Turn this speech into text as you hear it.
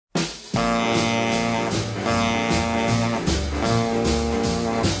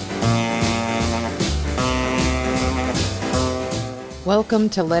Welcome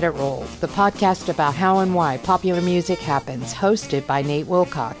to Let It Roll, the podcast about how and why popular music happens, hosted by Nate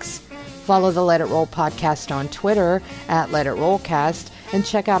Wilcox. Follow the Let It Roll podcast on Twitter at Let It Rollcast, and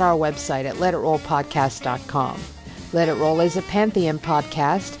check out our website at letitrollpodcast.com. Let It Roll is a Pantheon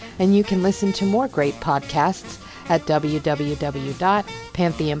podcast, and you can listen to more great podcasts at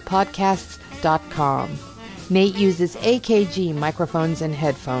www.pantheonpodcasts.com. Nate uses AKG microphones and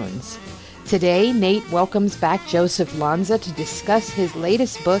headphones. Today, Nate welcomes back Joseph Lanza to discuss his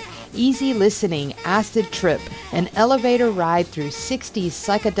latest book, Easy Listening, Acid Trip, an elevator ride through 60s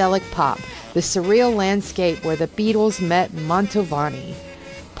psychedelic pop, the surreal landscape where the Beatles met Mantovani.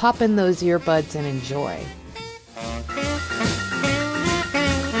 Pop in those earbuds and enjoy.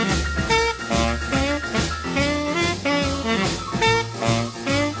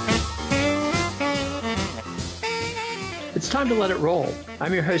 It's time to let it roll.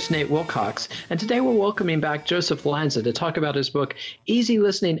 I'm your host, Nate Wilcox, and today we're welcoming back Joseph Lanza to talk about his book, Easy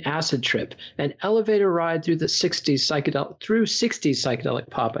Listening Acid Trip, an elevator ride through 60s psychedelic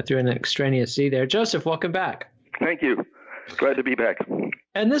pop. I threw in an extraneous Z there. Joseph, welcome back. Thank you. Glad to be back.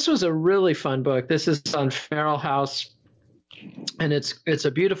 And this was a really fun book. This is on Feral House. And it's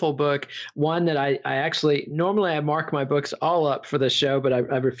a beautiful book, one that I actually, normally I mark my books all up for the show, but I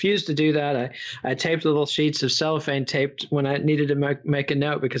refused to do that. I taped little sheets of cellophane taped when I needed to make a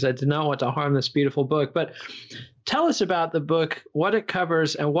note because I did not want to harm this beautiful book. But tell us about the book, what it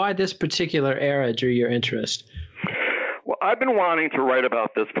covers, and why this particular era drew your interest. Well, I've been wanting to write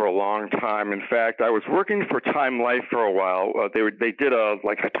about this for a long time. In fact, I was working for Time Life for a while. They did a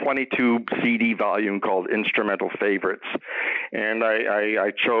 22 CD volume called Instrumental Favorites, and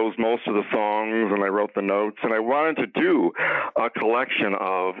I chose most of the songs and I wrote the notes. And I wanted to do a collection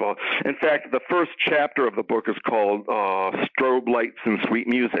of. In fact, the first chapter of the book is called "Strobe Lights and Sweet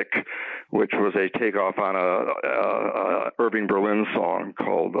Music," which was a takeoff on a Irving Berlin song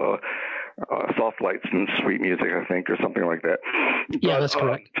called Soft Lights and Sweet Music, I think, or something like that. Yeah, that's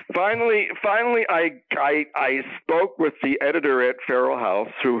correct. Finally, I spoke with the editor at Feral House,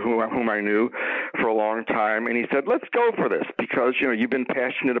 whom I knew for a long time, and he said, "Let's go for this because you've been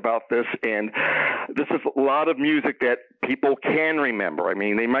passionate about this, and this is a lot of music that people can remember. I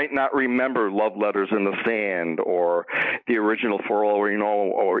mean, they might not remember Love Letters in the Sand or the original For All We Know,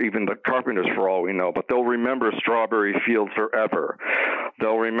 or even the Carpenters For All We Know, but they'll remember Strawberry Fields Forever.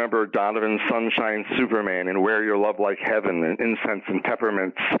 They'll remember Donovan Sunshine Superman and Wear Your Love Like Heaven and Incense and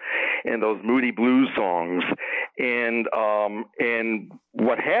Peppermints and those Moody Blues songs." And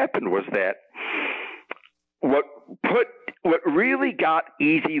what happened was that what really got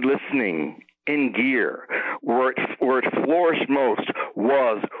easy listening in gear, where it flourished most,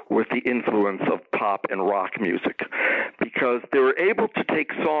 was with the influence of pop and rock music, because they were able to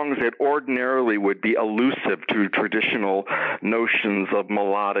take songs that ordinarily would be elusive to traditional notions of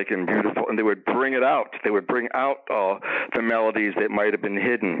melodic and beautiful, and they would bring it out. They would bring out the melodies that might have been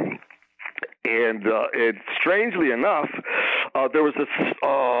hidden. And strangely enough, there was this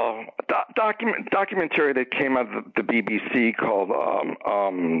documentary that came out of the BBC called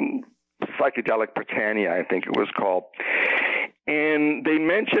Psychedelic Britannia, I think it was called. And they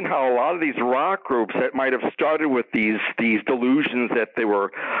mentioned how a lot of these rock groups that might have started with these delusions that they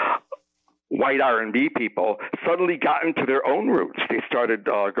were white R&B people suddenly got into their own roots. They started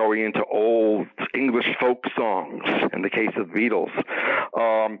going into old English folk songs, in the case of the Beatles.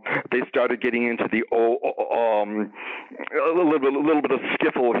 They started getting into the old, a little bit of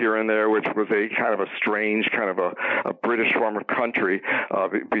skiffle here and there, which was a kind of a strange kind of a British form of country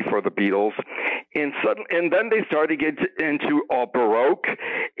before the Beatles. And then they started to get into Baroque,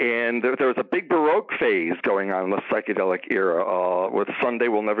 and there was a big Baroque phase going on in the psychedelic era with Sunday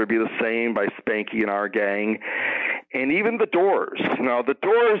Will Never Be the Same by Spanky and Our Gang, and even The Doors. Now, The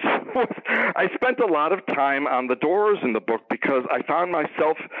Doors, I spent a lot of time on The Doors in the book because I found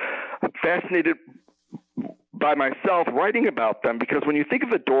myself fascinated by myself writing about them, because when you think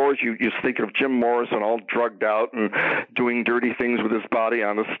of the Doors, you think of Jim Morrison all drugged out and doing dirty things with his body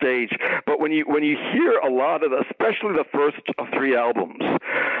on the stage. But when you hear a lot of, especially the first three albums,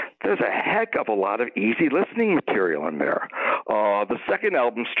 there's a heck of a lot of easy listening material in there. The second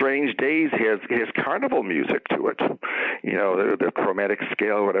album, Strange Days, has carnival music to it. You know, the chromatic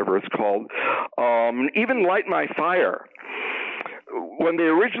scale, whatever it's called. Even Light My Fire, when they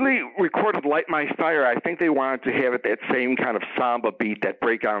originally recorded Light My Fire, I think they wanted to have it that same kind of samba beat that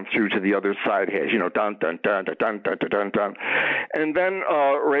Break On Through to the Other Side has, dun, dun, dun, dun, dun, dun, dun, dun. And then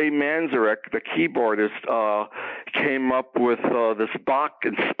Ray Manzarek, the keyboardist, came up with this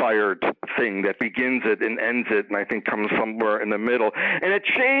Bach-inspired thing that begins it and ends it, and I think comes somewhere in the middle. And it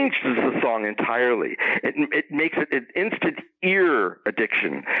changes the song entirely. It makes it an instant ear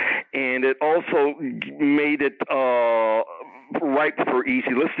addiction. And it also made it ripe for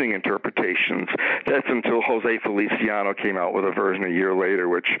easy listening interpretations. That's until Jose Feliciano came out with a version a year later,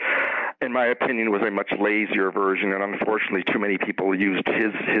 which, in my opinion, was a much lazier version, and unfortunately too many people used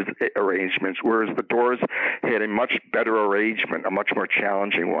his arrangements, whereas the Doors had a much better arrangement, a much more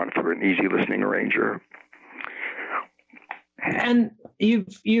challenging one for an easy listening arranger. And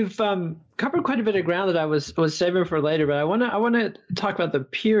you've covered quite a bit of ground that I was saving for later, but I want to talk about the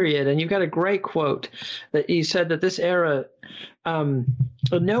period. And you've got a great quote that you said that this era,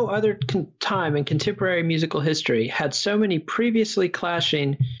 no other time in contemporary musical history had so many previously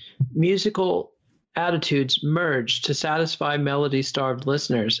clashing musical attitudes merged to satisfy melody-starved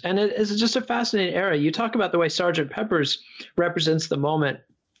listeners. And it is just a fascinating era. You talk about the way Sgt. Pepper's represents the moment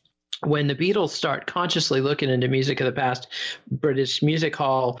when the Beatles start consciously looking into music of the past, British music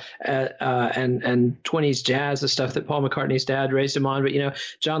hall and 20s jazz, the stuff that Paul McCartney's dad raised him on. But,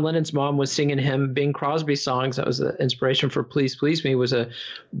 John Lennon's mom was singing him Bing Crosby songs. That was the inspiration for Please Please Me, was a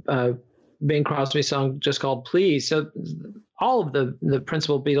Bing Crosby song just called Please. So all of the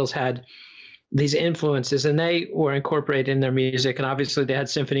principal Beatles had these influences, and they were incorporated in their music. And obviously they had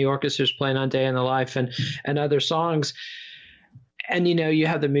symphony orchestras playing on Day in the Life and other songs. And, you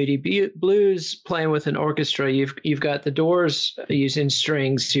have the Moody Blues playing with an orchestra. You've got the Doors using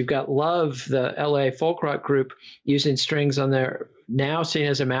strings. You've got Love, the LA folk rock group, using strings on their now seen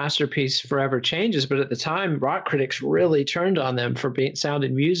as a masterpiece, Forever Changes. But at the time, rock critics really turned on them for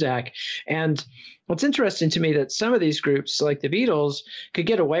sounding Muzak. And what's interesting to me that some of these groups, like the Beatles, could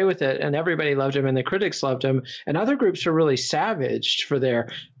get away with it, and everybody loved them, and the critics loved them. And other groups are really savaged for their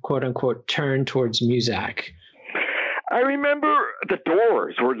quote unquote turn towards Muzak. I remember the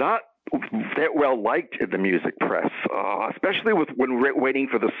Doors were not that well liked in the music press, especially when Waiting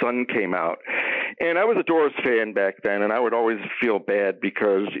for the Sun came out. And I was a Doors fan back then, and I would always feel bad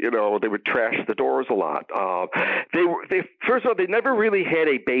because, they would trash the Doors a lot. First of all, they never really had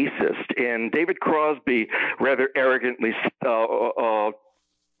a bassist, and David Crosby rather arrogantly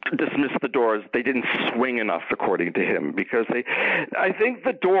dismissed the Doors. They didn't swing enough, according to him, because I think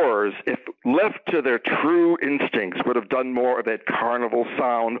the Doors, if left to their true instincts, would have done more of that carnival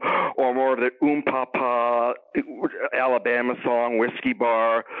sound or more of that pa Alabama song, Whiskey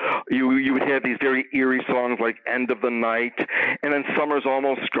Bar. You would have these very eerie songs like End of the Night, and then Summer's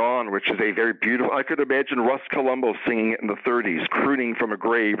Almost Gone, which is a very beautiful, I could imagine Russ Columbo singing it in the 30s, crooning from a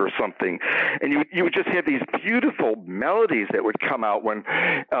grave or something. And you would just have these beautiful melodies that would come out when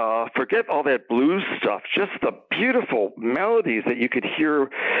forget all that blues stuff, just the beautiful melodies that you could hear,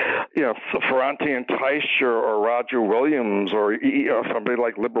 Ferrante and Teicher or Roger Williams or somebody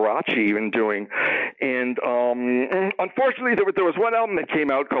like Liberace even doing. And unfortunately, there was one album that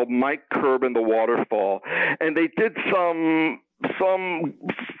came out called Mike Curb and the Waterfall, and they did some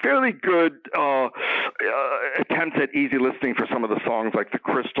fairly good attempts at easy listening for some of the songs like The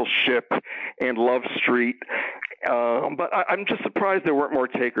Crystal Ship and Love Street. But I'm just surprised there weren't more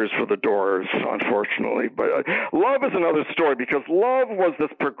takers for the Doors, unfortunately. But Love is another story, because Love was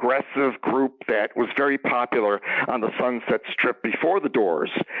this progressive group that was very popular on the Sunset Strip before the Doors.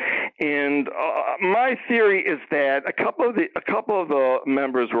 And my theory is that a couple of the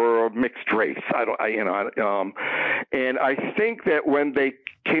members were of mixed race. And I think that when they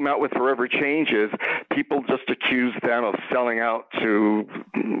came out with Forever Changes, people just accused them of selling out to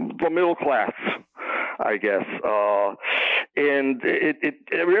the middle class, I guess. And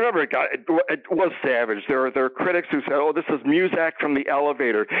remember, it was savage. There are critics who said, "Oh, this is Muzak from the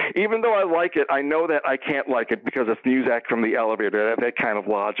Elevator." Even though I like it, I know that I can't like it because it's Muzak from the Elevator. That kind of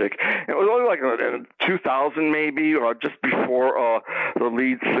logic. It was only like in 2000 maybe, or just before the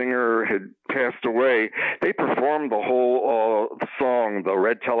lead singer had passed away. They performed the whole song, the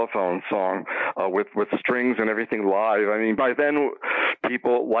Red Telephone song, with strings and everything live. I mean, by then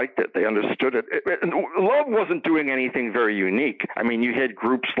people liked it. They understood it. Love wasn't doing anything very unique. I mean, you had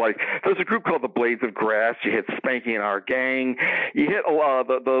groups like, there's a group called the Blades of Grass. You had Spanky and Our Gang. You had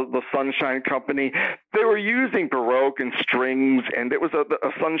the Sunshine Company. They were using Baroque and strings, and it was a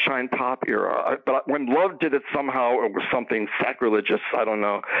Sunshine pop era. But when Love did it, somehow it was something sacrilegious. I don't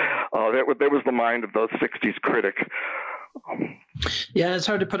know. That was the mind of the 60s critic. Yeah, it's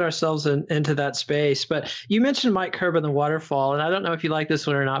hard to put ourselves into that space. But you mentioned Mike Curb and the Waterfall, and I don't know if you like this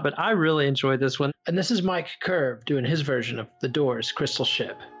one or not, but I really enjoyed this one. And this is Mike Curb doing his version of The Doors' Crystal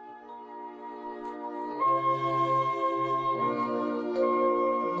Ship.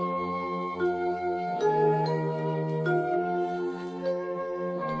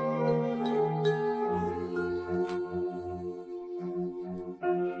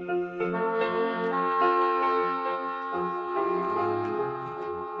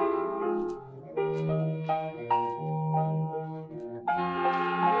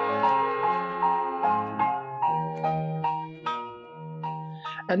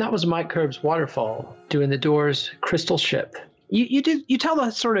 And that was Mike Curb's Waterfall doing The Doors' Crystal Ship. You tell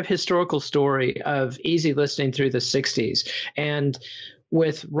the sort of historical story of easy listening through the 60s, and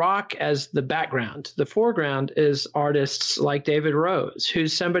with rock as the background. The foreground is artists like David Rose,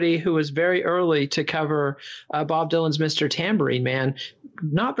 who's somebody who was very early to cover Bob Dylan's Mr. Tambourine Man,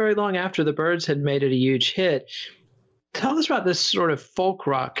 not very long after the Byrds had made it a huge hit. Tell us about this sort of folk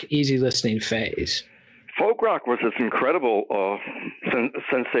rock easy listening phase. Folk rock was this incredible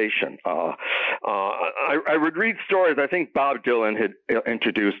sensation. I would read stories. I think Bob Dylan had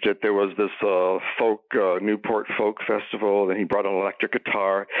introduced it. There was this Newport Folk Festival, and he brought an electric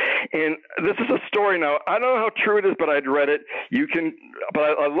guitar. And this is a story now. I don't know how true it is, but I'd read it.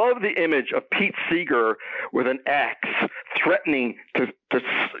 But I love the image of Pete Seeger with an axe threatening to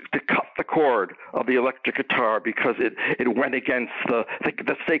cut the cord of the electric guitar because it went against the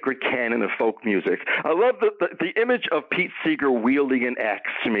sacred canon of folk music. I love the image of Pete Seeger wielding an axe.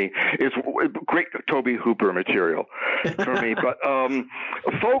 To me is great Toby Hooper material for me. But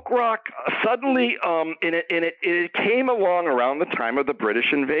folk rock suddenly it came along around the time of the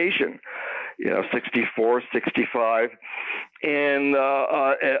British invasion. 64, 65, and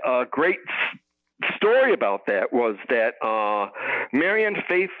a great story about that was that Marianne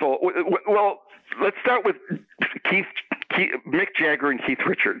Faithfull. Well, let's start with Mick Jagger and Keith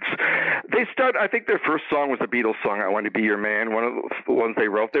Richards. I think their first song was a Beatles song, I Want to Be Your Man, one of the ones they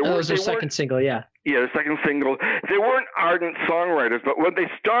wrote. That was their second single, yeah. Yeah, the second single. They weren't ardent songwriters, but when they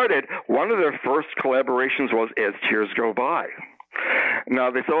started, one of their first collaborations was As Tears Go By.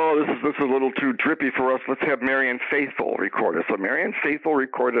 Now they said, this is a little too drippy for us. Let's have Marianne Faithfull record it. So Marianne Faithfull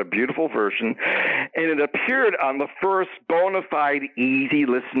recorded a beautiful version, and it appeared on the first bona fide easy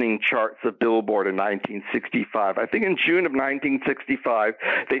listening charts of Billboard in 1965. I think in June of 1965,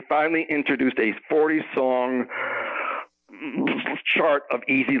 they finally introduced a 40-song chart of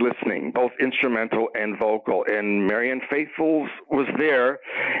easy listening, both instrumental and vocal, and Marianne Faithfull was there.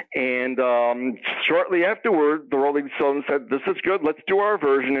 And shortly afterward, the Rolling Stones said, "This is good. Let's do our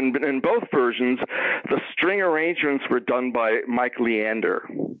version." And in both versions, the string arrangements were done by Mike Leander,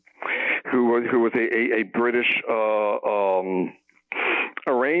 who was a British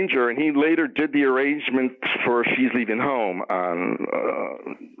arranger, and he later did the arrangements for She's Leaving Home on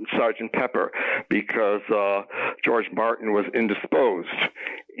Sgt. Pepper because George Martin was indisposed.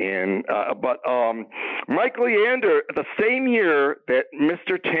 But Mike Leander, the same year that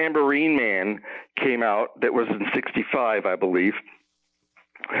Mr. Tambourine Man came out, that was in 65, I believe,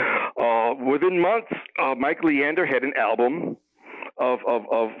 within months, Mike Leander had an album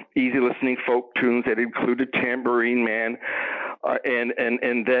of easy listening folk tunes that included Tambourine Man.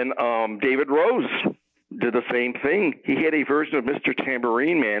 And then David Rose did the same thing. He had a version of Mr.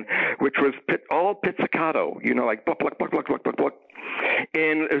 Tambourine Man, which was all pizzicato, like buck, buck, buck, buck, buck, buck, buck.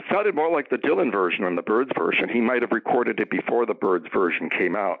 And it sounded more like the Dylan version than the Byrds version. He might have recorded it before the Byrds version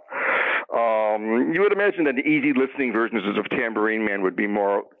came out. You would imagine that the easy listening versions of Tambourine Man would be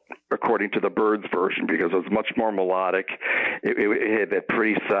more according to the Byrds version because it was much more melodic. It had that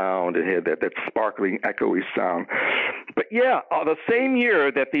pretty sound. It had that sparkling, echoey sound. But yeah, the same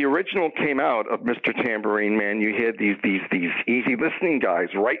year that the original came out of Mr. Tambourine Man, you had these easy listening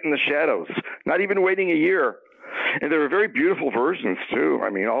guys right in the shadows, not even waiting a year. And they were very beautiful versions too. I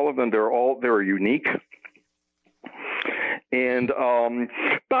mean, all of them, they were unique. And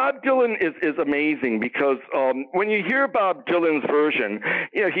Bob Dylan is amazing because when you hear Bob Dylan's version,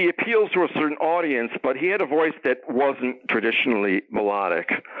 he appeals to a certain audience, but he had a voice that wasn't traditionally melodic.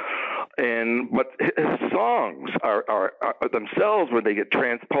 But his songs are themselves, when they get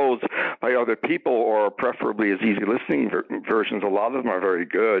transposed by other people or preferably as easy listening versions, a lot of them are very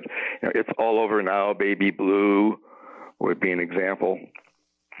good. It's All Over Now, Baby Blue would be an example.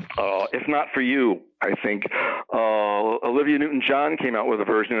 If Not For You, I think Olivia Newton-John came out with a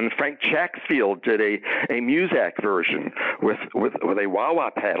version, and Frank Chacksfield did a Muzak version with a wah-wah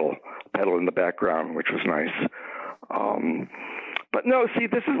pedal in the background, which was nice. But no, see,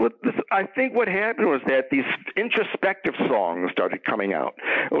 I think what happened was that these introspective songs started coming out.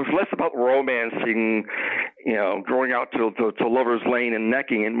 It was less about romancing, going out to Lover's Lane and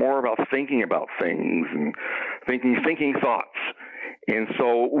necking, and more about thinking about things and thinking thoughts. And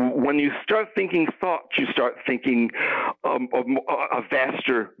so when you start thinking thoughts, you start thinking a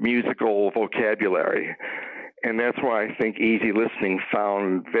vaster musical vocabulary. And that's why I think easy listening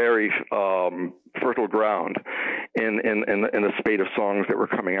found very fertile ground in the spate of songs that were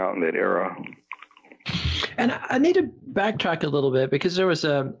coming out in that era. And I need to backtrack a little bit because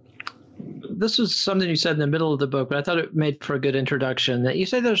this was something you said in the middle of the book, but I thought it made for a good introduction, that you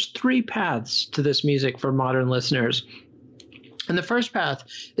say there's 3 paths to this music for modern listeners. And the first path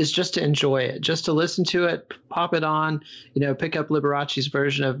is just to enjoy it, just to listen to it, pop it on, pick up Liberace's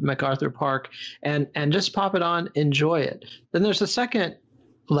version of MacArthur Park and just pop it on, enjoy it. Then there's the second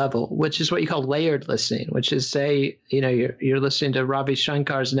level, which is what you call layered listening, which is, say, you're listening to Ravi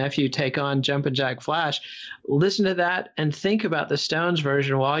Shankar's nephew take on Jumpin' Jack Flash. Listen to that and think about the Stones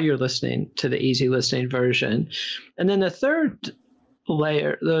version while you're listening to the easy listening version. And then the third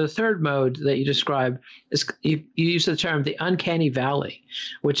layer, the third mode that you describe is you use the term the uncanny valley,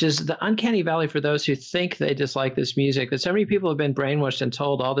 which is the uncanny valley for those who think they dislike this music. That so many people have been brainwashed and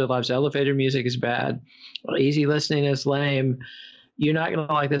told all their lives elevator music is bad, easy listening is lame, you're not going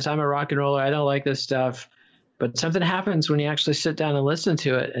to like this, I'm a rock and roller, I don't like this stuff. But something happens when you actually sit down and listen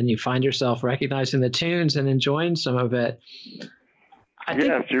to it, and you find yourself recognizing the tunes and enjoying some of it.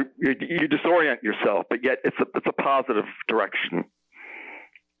 Yes, you disorient yourself, but yet it's a positive direction.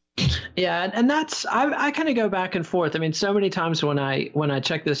 Yeah, and that's I kind of go back and forth. I mean, so many times when I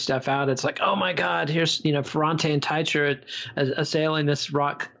check this stuff out, it's like, oh my God, here's Ferrante and Teicher assailing this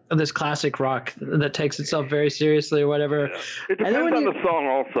classic rock that takes itself very seriously or whatever. It depends on the song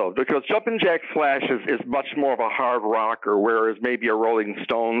also, because Jumpin' Jack Flash is much more of a hard rocker, whereas maybe a Rolling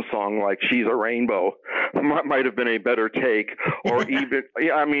Stones song like She's a Rainbow might have been a better take, or even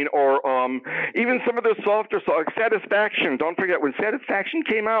even some of the softer songs. Satisfaction, don't forget, when Satisfaction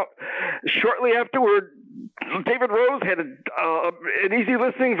came out, shortly afterward, David Rose had an easy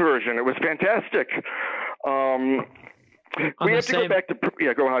listening version. It was fantastic. We have to go back to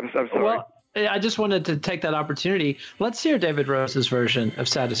go on. I'm sorry. Well, I just wanted to take that opportunity. Let's hear David Rose's version of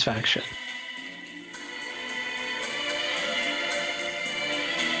Satisfaction.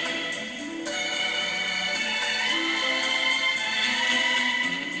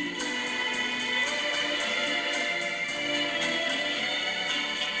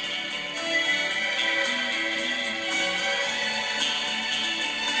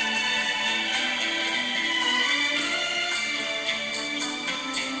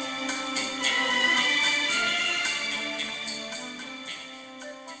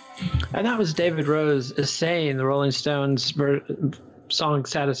 And that was David Rose saying the Rolling Stones song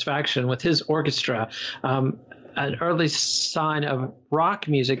Satisfaction with his orchestra, an early sign of rock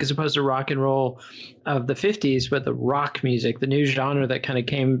music as opposed to rock and roll of the 50s, but the rock music, the new genre that kind of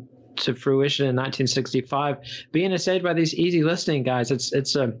came to fruition in 1965, being essayed by these easy listening guys.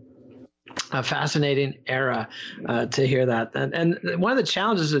 It's a fascinating era to hear that. And one of the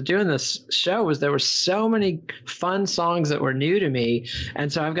challenges of doing this show was there were so many fun songs that were new to me.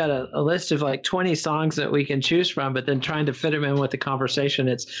 And so I've got a list of like 20 songs that we can choose from, but then trying to fit them in with the conversation,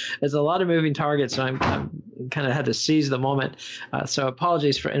 it's a lot of moving targets. So I'm kind of had to seize the moment. So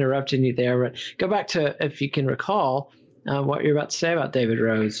apologies for interrupting you there, but go back to, if you can recall, what you're about to say about David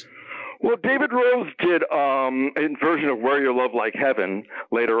Rose. Well, David Rose did a version of Where Your Love Like Heaven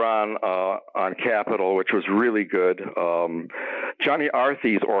later on Capitol, which was really good. Johnny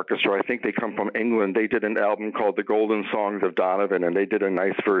Arthy's orchestra, I think they come from England, they did an album called The Golden Songs of Donovan, and they did a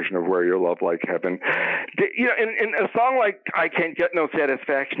nice version of Where Your Love Like Heaven. And a song like I Can't Get No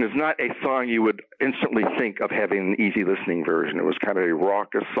Satisfaction is not a song you would instantly think of having an easy listening version. It was kind of a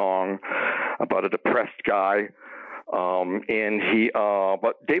raucous song about a depressed guy.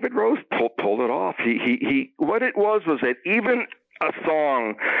 But David Rose pulled it off. He what it was that even a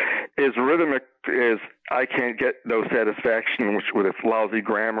song as rhythmic as I Can't Get No Satisfaction, which with its lousy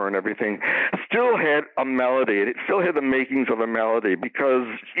grammar and everything, still had a melody. It still had the makings of a melody, because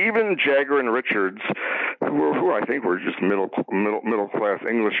even Jagger and Richards, who I think were just middle class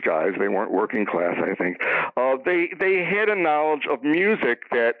English guys, they weren't working class, I think, they had a knowledge of music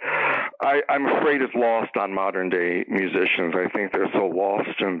that I'm afraid is lost on modern day musicians. I think they're so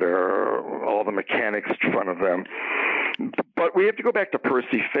lost in all the mechanics in front of them. But we have to go back to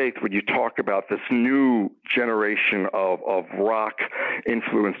Percy Faith when you talk about this new generation of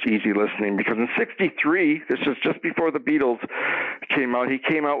rock-influenced easy listening, because in '63, this was just before the Beatles came out, he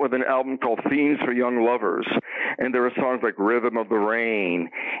came out with an album called Themes for Young Lovers. And there were songs like Rhythm of the Rain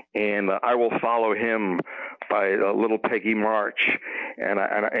and I Will Follow Him by Little Peggy March, and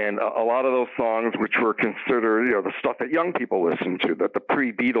a lot of those songs, which were considered, the stuff that young people listened to, the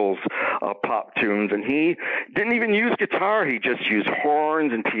pre-Beatles pop tunes. And he didn't even use guitar; he just used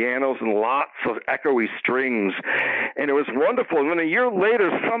horns and pianos and lots of echoey strings, and it was wonderful. And then a year later,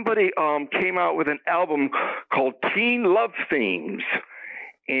 somebody came out with an album called Teen Love Themes,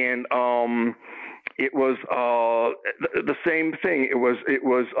 and it was the same thing. It was,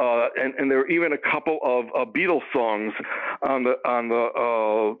 and there were even a couple of Beatles songs on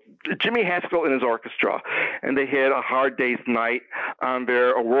the Jimmy Haskell and his orchestra, and they had A Hard Day's Night on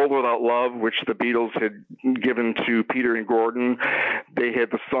there, A World Without Love, which the Beatles had given to Peter and Gordon. They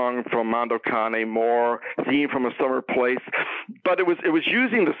had the song from Mondo Cane, More, Theme from a Summer Place, but it was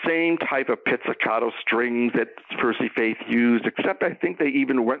using the same type of pizzicato strings that Percy Faith used, except I think they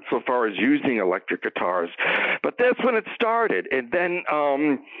even went so far as using electric guitars. But that's when it started. And then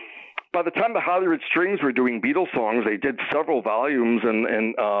by the time the Hollywood Strings were doing Beatles songs, they did several volumes,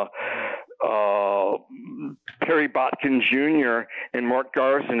 and Perry Botkin Jr. and Mark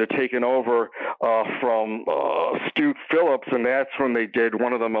Garson had taken over from Stu Phillips, and that's when they did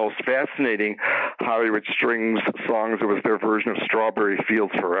one of the most fascinating Hollywood Strings songs. It was their version of Strawberry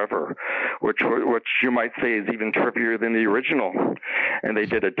Fields Forever, which you might say is even trippier than the original. And they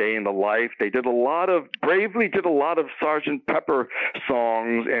did A Day in the Life. They did bravely did a lot of Sgt. Pepper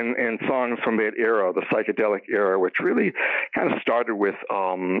songs and songs from that era, the psychedelic era, which really kind of started with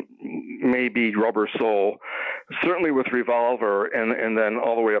maybe Rubber Soul, certainly with Revolver, and then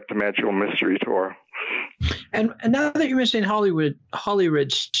all the way up to Magical Mystery Tour. And now that you're mentioning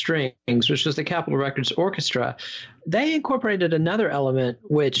Hollywood Strings, which was the Capitol Records Orchestra, they incorporated another element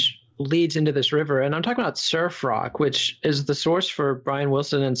which leads into this river, and I'm talking about surf rock, which is the source for Brian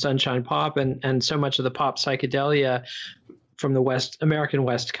Wilson and Sunshine Pop and so much of the pop psychedelia from the American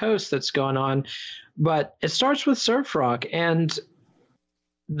West Coast that's going on. But it starts with surf rock, and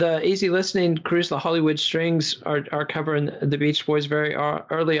the Easy Listening Cruise, the Hollywood Strings are covering the Beach Boys very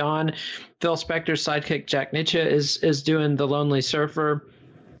early on. Phil Spector's sidekick Jack Nietzsche is doing The Lonely Surfer.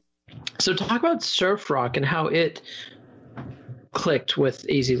 So talk about surf rock and how it clicked with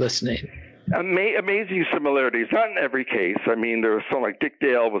Easy Listening. Amazing similarities, not in every case. I mean, there was some like Dick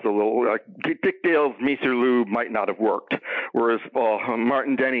Dale was a little like Dick Dale's Meeser Lube might not have worked, whereas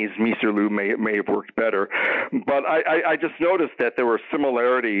Martin Denny's Meeser Lube may have worked better. But I just noticed that there were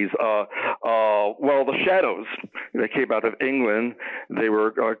similarities. The Shadows, they came out of England. They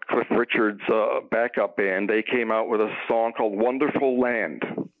were Cliff Richard's backup band. They came out with a song called Wonderful Land.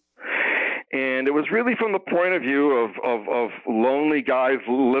 And it was really from the point of view of lonely guys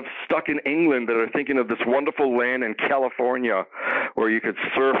who live stuck in England that are thinking of this wonderful land in California where you could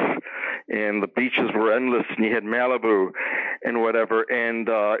surf and the beaches were endless and you had Malibu and whatever. And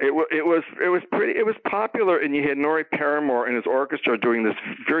it was popular, and you had Norrie Paramore and his orchestra doing this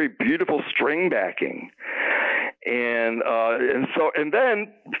very beautiful string backing. And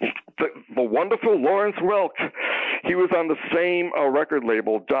then the wonderful Lawrence Welk, he was on the same record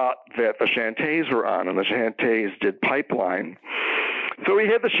label, Dot, that the Chantays were on, and the Chantays did Pipeline. So he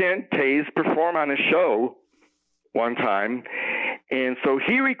had the Chantays perform on his show one time, and so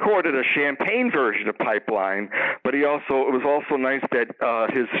he recorded a champagne version of Pipeline, but it was also nice that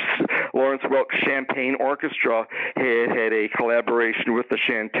his Lawrence Welk Champagne Orchestra had a collaboration with the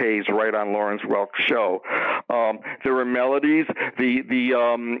Chantays right on Lawrence Welk's show. There were melodies.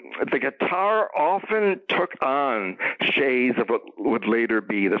 The guitar often took on shades of what would later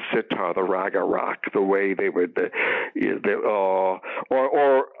be the sitar, the raga rock, the way they would,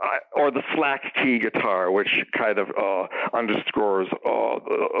 or the slack key guitar, which kind of underscores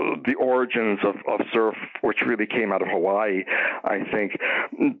the origins of surf, which really came out of Hawaii, I think.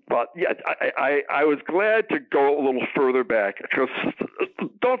 But yeah, I was glad to go a little further back, because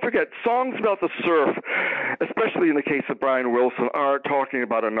don't forget, songs about the surf, especially in the case of Brian Wilson, are talking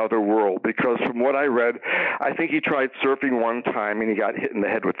about another world, because from what I read, I think he tried surfing one time and he got hit in the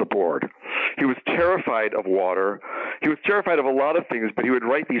head with the board. He was terrified of water. He was terrified of a lot of things, but he would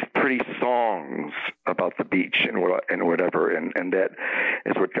write these pretty songs about the beach and whatever, and that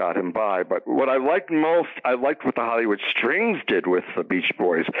is what got him by. But what I liked most, I liked what the Hollywood Strings did with the Beach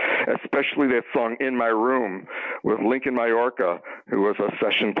Boys, especially that song In My Room with Lincoln Majorca, who was a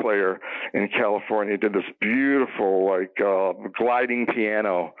session player in California, did this beautiful gliding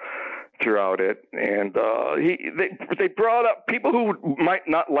piano throughout it, and they brought up people who might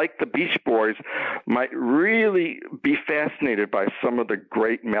not like the Beach Boys, might really be fascinated by some of the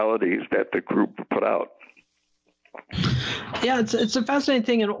great melodies that the group put out. Yeah, it's a fascinating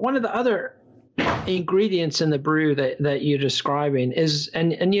thing, and one of the other ingredients in the brew that you're describing is,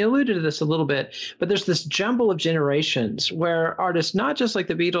 and you alluded to this a little bit, but there's this jumble of generations where artists, not just like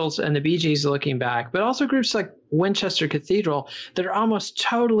the Beatles and the Bee Gees looking back, but also groups like Winchester Cathedral that are almost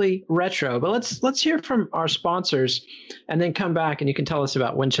totally retro. But let's hear from our sponsors and then come back and you can tell us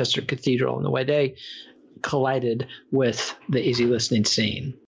about Winchester Cathedral and the way they collided with the easy listening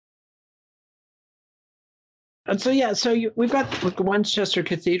scene. And so, we've got like Winchester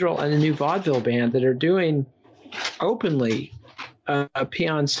Cathedral and the new vaudeville band that are doing openly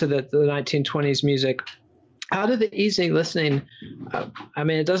peons to the 1920s music. How did the easy listening,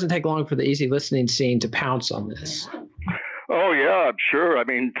 it doesn't take long for the easy listening scene to pounce on this. Oh, yeah, I'm sure. I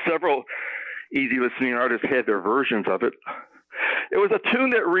mean, several easy listening artists had their versions of it. It was a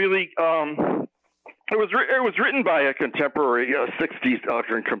tune that really, it was written by a contemporary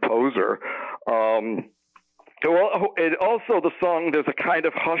 60s composer. And also the song, there's a kind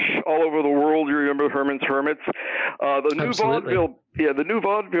of hush all over the world. You remember Herman's Hermits? The new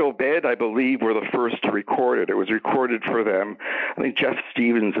vaudeville band, I believe, were the first to record it. It was recorded for them. I think Jeff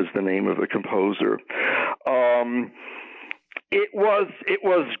Stevens is the name of the composer. It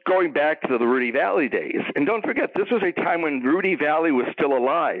was going back to the Rudy Valley days. And don't forget, this was a time when Rudy Valley was still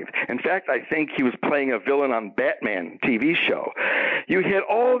alive. In fact, I think he was playing a villain on Batman TV show. You had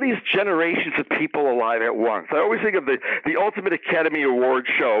all these generations of people alive at once. I always think of the Ultimate Academy Award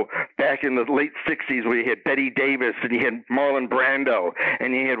show back in the late 60s where you had Betty Davis and you had Marlon Brando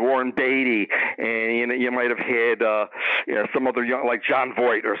and you had Warren Beatty and you might have had some other young, like John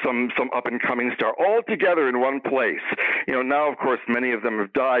Voight or some up-and-coming star, all together in one place. Now, of course, many of them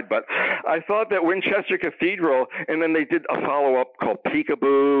have died, but I thought that Winchester Cathedral, and then they did a follow-up called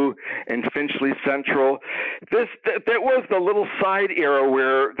Peekaboo and Finchley Central. That was the little side era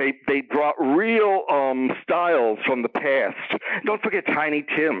where they brought real styles from the past. Don't forget Tiny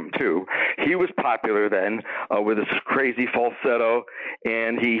Tim, too. He was popular then with his crazy falsetto,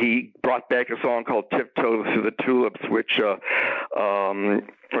 and he brought back a song called Tiptoe Through the Tulips, which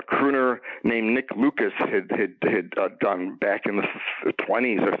a crooner named Nick Lucas had done back in the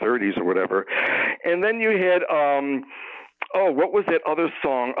 20s or 30s or whatever. And then you had what was that other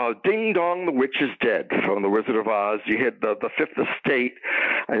song? Ding Dong, the Witch is Dead from The Wizard of Oz. You had the Fifth Estate.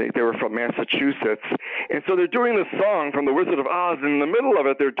 I think they were from Massachusetts. And so they're doing this song from The Wizard of Oz. And in the middle of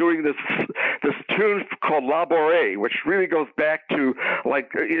it, they're doing this tune called La Bourrée, which really goes back to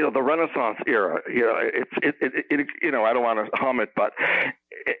the Renaissance era. I don't want to hum it, but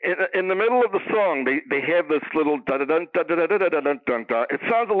in the middle of the song, they have this little da-da-dun-da-da-da-da-dun-dun. It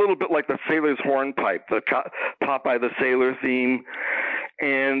sounds a little bit like the Sailor's Hornpipe, the Popeye the Sailor theme.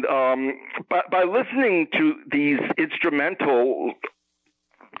 And by listening to these instrumental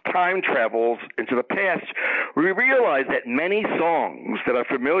time travels into the past, we realize that many songs that are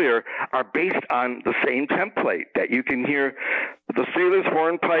familiar are based on the same template, that you can hear the Sailor's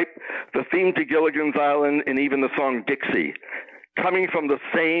Hornpipe, the theme to Gilligan's Island, and even the song Dixie, coming from the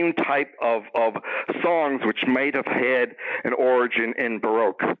same type of songs which might have had an origin in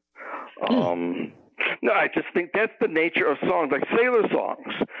Baroque. No, I just think that's the nature of songs, like sailor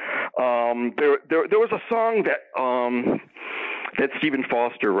songs. There was a song that Stephen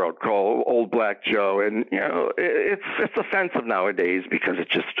Foster wrote called Old Black Joe, and it's offensive nowadays because it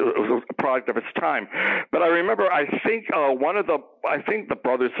was a product of its time. But I remember, I think the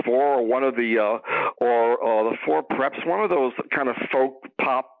Brothers Four, or one of the the Four Preps, one of those kind of folk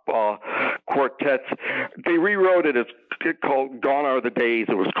pop quartets, they rewrote it. It's called Gone Are the Days,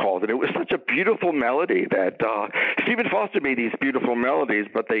 it was called, and it was such a beautiful melody that Stephen Foster made these beautiful melodies,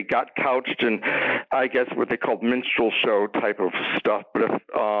 but they got couched in, I guess, what they called minstrel show type of stuff. But if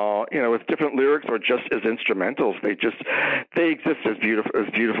with different lyrics or just as instrumentals, they exist as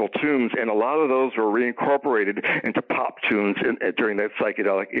beautiful tunes, and a lot of those were reincorporated into pop tunes during that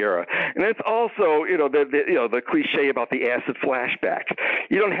psychedelic era. And it's also the cliche about the acid flashback.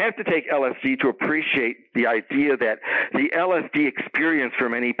 You don't have to take LSD to appreciate the idea that the LSD experience for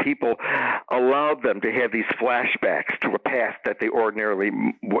many people allowed them to have these flashbacks to a past that they ordinarily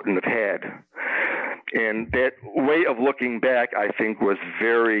wouldn't have had. And that way of looking back, I think, was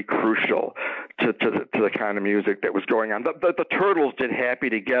very crucial to the kind of music that was going on. The Turtles did Happy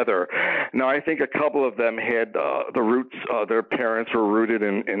Together. Now, I think a couple of them had the roots, their parents were rooted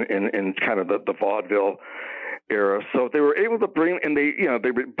in kind of the vaudeville era, so they were able to bring, and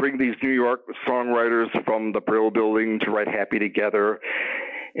they would bring these New York songwriters from the Brill Building to write Happy Together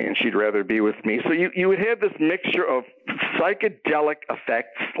and She'd Rather Be With Me. So you would have this mixture of psychedelic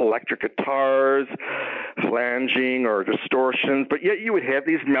effects, electric guitars, flanging or distortions, but yet you would have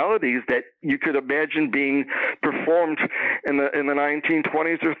these melodies that you could imagine being performed in the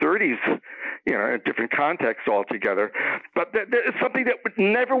 1920s or 30s. in a different context altogether. But it's something that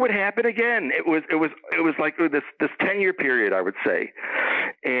never would happen again. It was like this 10-year period, I would say,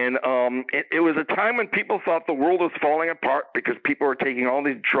 and it was a time when people thought the world was falling apart because people were taking all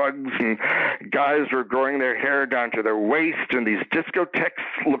these drugs and guys were growing their hair down to their waist, and these discotheques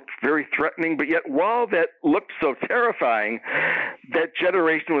looked very threatening. But yet, while that looked so terrifying, that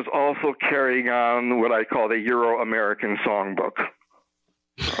generation was also carrying on what I call the Euro-American songbook.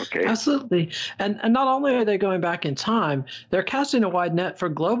 Okay. Absolutely. And not only are they going back in time, they're casting a wide net for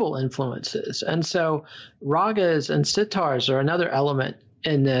global influences. And so ragas and sitars are another element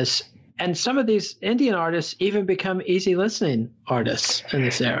in this. And some of these Indian artists even become easy listening artists in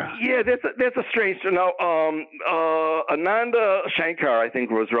this era. Yeah, that's a strange. Now, Ananda Shankar, I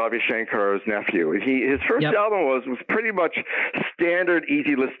think, was Ravi Shankar's nephew. His first album was pretty much standard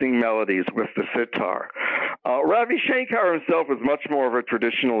easy listening melodies with the sitar. Ravi Shankar himself was much more of a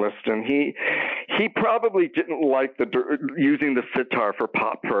traditionalist, and he probably didn't like using the sitar for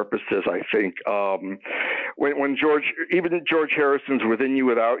pop purposes. I think when George Harrison's "Within You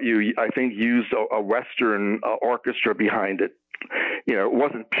Without You," I think used a Western orchestra behind it. It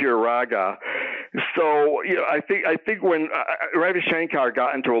wasn't pure raga. So, I think when Ravi Shankar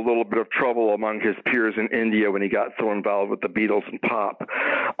got into a little bit of trouble among his peers in India when he got so involved with the Beatles and pop,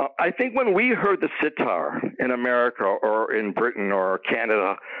 I think when we heard the sitar in America or in Britain or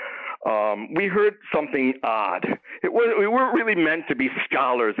Canada, we heard something odd. We weren't really meant to be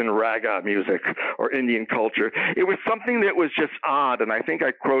scholars in raga music or Indian culture. It was something that was just odd, and I think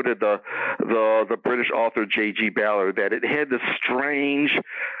I quoted the British author J.G. Ballard that it had this strange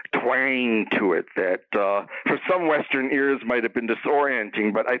twang to it that for some Western ears might have been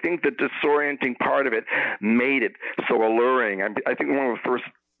disorienting, but I think the disorienting part of it made it so alluring. I think one of the first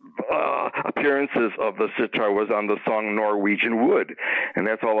appearances of the sitar was on the song Norwegian Wood, and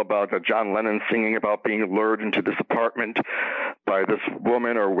that's all about John Lennon singing about being lured into this apartment by this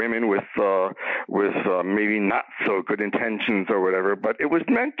woman or women with maybe not so good intentions or whatever, but it was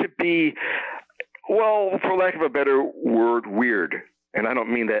meant to be, well, for lack of a better word, weird. And I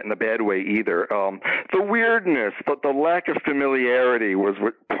don't mean that in a bad way either. The weirdness, the lack of familiarity was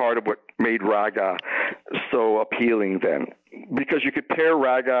part of what made raga so appealing then, because you could pair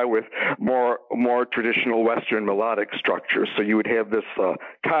raga with more traditional Western melodic structures. So you would have this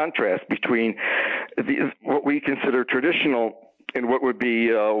contrast between what we consider traditional and what would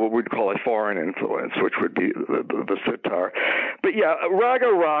be what we'd call a foreign influence, which would be the sitar. But yeah, raga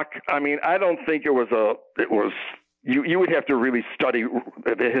rock. I mean, I don't think it was. You would have to really study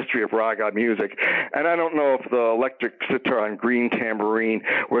the history of raga music. And I don't know if the electric sitar on Green Tambourine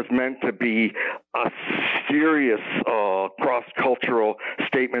was meant to be a serious cross-cultural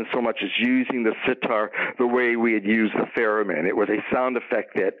statement so much as using the sitar the way we had used the theremin. It was a sound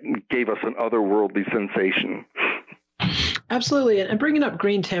effect that gave us an otherworldly sensation. Absolutely. And bringing up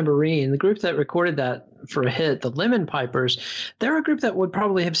Green Tambourine, the group that recorded that for a hit, the Lemon Pipers, they're a group that would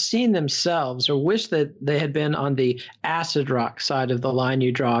probably have seen themselves or wish that they had been on the acid rock side of the line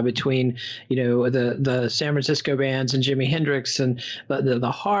you draw between, the San Francisco bands and Jimi Hendrix and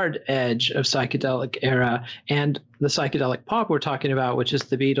the hard edge of psychedelic era and the psychedelic pop we're talking about, which is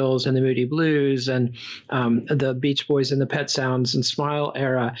the Beatles and the Moody Blues and the Beach Boys and the Pet Sounds and Smile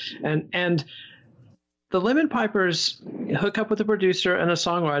era. And the Lemon Pipers hook up with a producer and a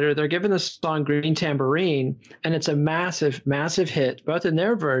songwriter. They're given the song Green Tambourine, and it's a massive, massive hit, both in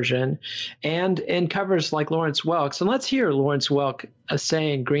their version and in covers like Lawrence Welk's. And let's hear Lawrence Welk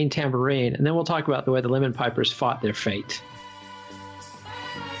saying Green Tambourine, and then we'll talk about the way the Lemon Pipers fought their fate.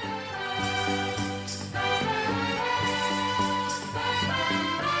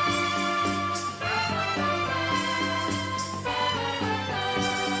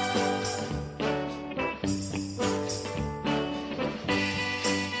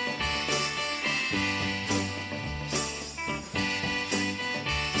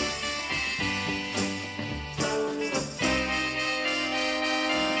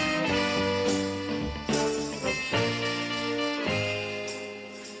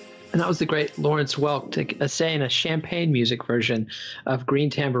 And that was the great Lawrence Welk saying a champagne music version of Green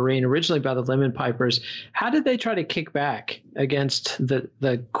Tambourine, originally by the Lemon Pipers. How did they try to kick back against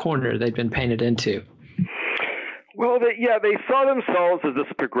the corner they'd been painted into? Well, they saw themselves as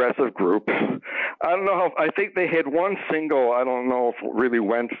this progressive group. I don't know I think they had one single. I don't know if it really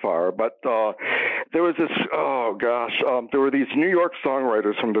went far, but there was this. There were these New York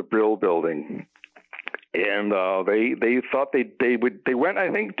songwriters from the Brill Building. And they thought they went,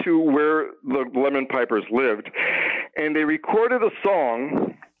 I think, to where the Lemon Pipers lived, and they recorded a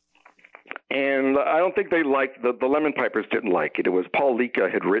song And I don't think they liked the Lemon Pipers didn't like it. It was Paul Lika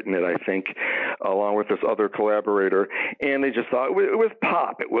had written it, I think, along with this other collaborator, and they just thought it was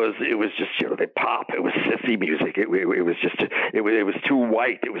pop. It was just they pop. It was sissy music. It was just it was too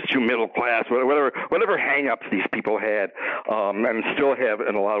white. It was too middle class. Whatever hang-ups these people had, and still have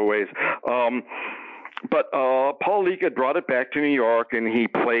in a lot of ways. But Paul Lika brought it back to New York, and he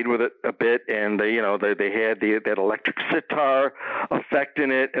played with it a bit. And they had that electric sitar effect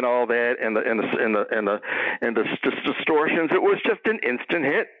in it, and all that, and the distortions. It was just an instant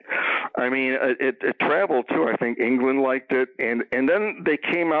hit. I mean, it traveled too. I think England liked it, and then they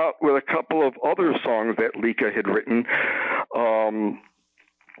came out with a couple of other songs that Lika had written.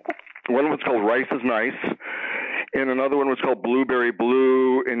 One was called Rice is Nice, and another one was called Blueberry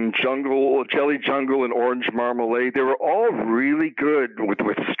Blue, and Jelly Jungle, and Orange Marmalade. They were all really good with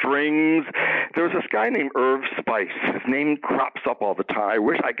strings. There was this guy named Irv Spice. His name crops up all the time. I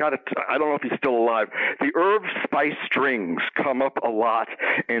wish I got it. I don't know if he's still alive. The Irv Spice strings come up a lot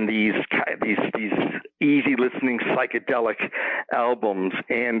in these easy listening psychedelic albums,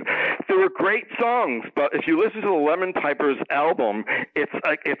 and they were great songs. But if you listen to the Lemon Pipers album, it's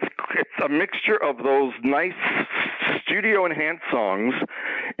a mixture of those nice studio enhanced songs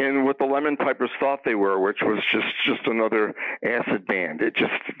and what the Lemon Pipers thought they were, which was just another acid band.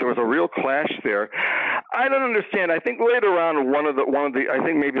 There was a real clash there. I don't understand. I think later on one of the I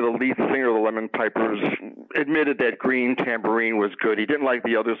think maybe the lead singer of the Lemon Pipers admitted that Green Tambourine was good. He didn't like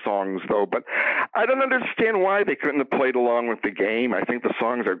the other songs though, but I don't understand why they couldn't have played along with the game. I think the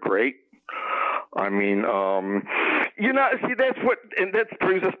songs are great. I mean, see, that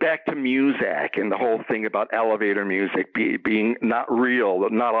brings us back to Muzak and the whole thing about elevator music being not real,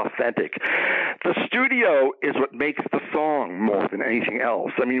 not authentic. The studio is what makes the song more than anything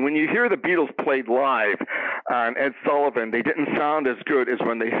else. I mean, when you hear the Beatles played live on Ed Sullivan, they didn't sound as good as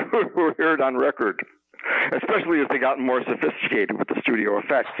when they were heard on record, especially as they got more sophisticated with the studio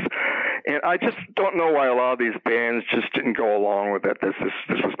effects. And I just don't know why a lot of these bands just didn't go along with it. This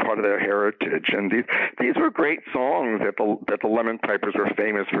was part of their heritage, and these were great songs that the Lemon Pipers were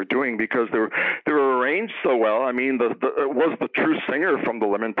famous for doing because they were arranged so well. I mean, it was the true singer from the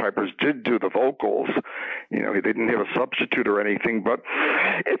Lemon Pipers did do the vocals. You know, they didn't have a substitute or anything, but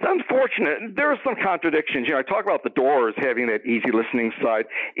it's unfortunate. There are some contradictions. You know, I talk about the Doors having that easy listening side.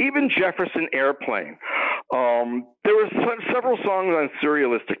 Even Jefferson Airplane. There were several songs on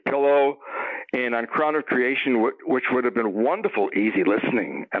Surrealistic Pillow and on Crown of Creation, which would have been wonderful easy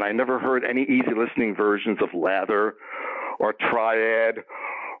listening. And I never heard any easy listening versions of Lather or Triad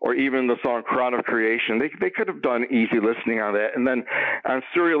or even the song Crown of Creation. They could have done easy listening on that. And then on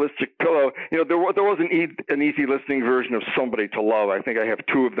Surrealistic Pillow, you know, there was an easy listening version of Somebody to Love. I think I have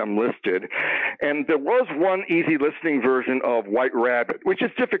two of them listed. And there was one easy listening version of White Rabbit, which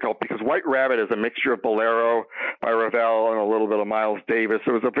is difficult because White Rabbit is a mixture of Bolero by Ravel and a little bit of Miles Davis.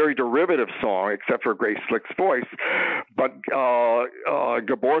 It was a very derivative song, except for Grace Slick's voice. But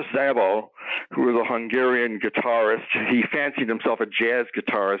Gabor Szabo, who was a Hungarian guitarist, he fancied himself a jazz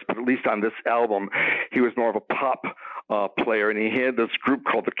guitarist, but at least on this album, he was more of a pop player, and he had this group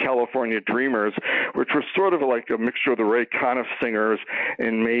called the California Dreamers, which were sort of like a mixture of the Ray Conniff Singers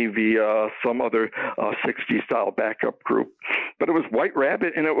and maybe some other 60s style backup group. But it was White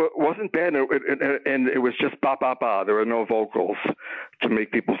Rabbit, and it wasn't bad, and it was just ba ba ba. There were no vocals to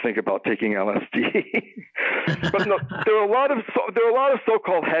make people think about taking LSD. But no, there were a lot of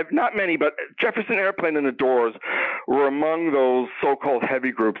so-called heavy, not many, but Jefferson Airplane and the Doors were among those so-called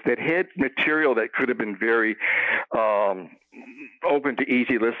heavy groups that had material that could have been very open to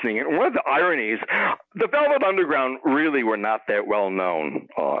easy listening. And one of the ironies, the Velvet Underground really were not that well known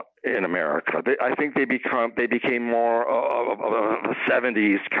in America. I think they became more of a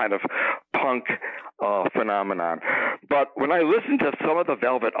 70s kind of punk phenomenon. But when I listened to some of the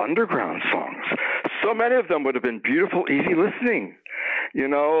Velvet Underground songs, so many of them would have been beautiful, easy listening. You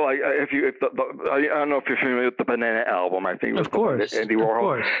know, I don't know if you're familiar with the Banana album. I think it was of course, Andy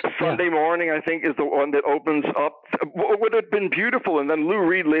Warhol. Sunday Morning, I think, is the one that opens up. What would have been beautiful, and then Lou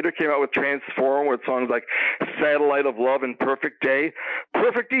Reed later came out with Transform with songs like Satellite of Love and Perfect Day.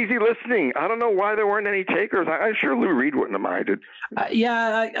 Perfect easy listening. I don't know why there weren't any takers. I'm sure Lou Reed wouldn't have minded.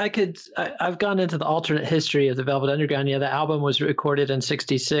 I've gone into the alternate history of the Velvet Underground. Yeah, the album was recorded in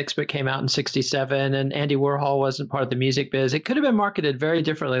 '66, but came out in '67, and Andy Warhol wasn't part of the music biz. It could have been marketed very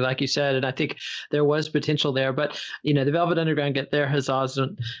differently, like you said, and I think there was potential there. But you know, the Velvet Underground get their huzzas,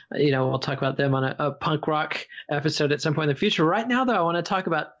 and you know, we'll talk about them on a punk rock episode at some point in the future. Right now, though, I want to talk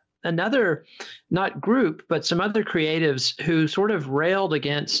about another, not group, but some other creatives who sort of railed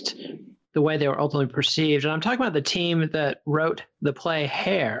against the way they were ultimately perceived. And I'm talking about the team that wrote the play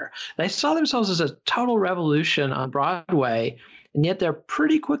Hair. They saw themselves as a total revolution on Broadway, and yet they're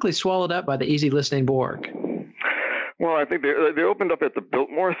pretty quickly swallowed up by the easy listening Borg. Well, I think they opened up at the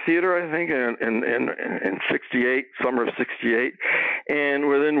Biltmore Theater, I think, in '68, summer of '68, and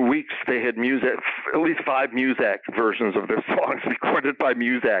within weeks they had at least 5 Muzak versions of their songs recorded by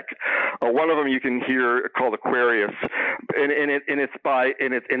Muzak. One of them you can hear called Aquarius, and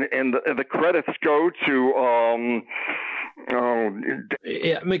the credits go to.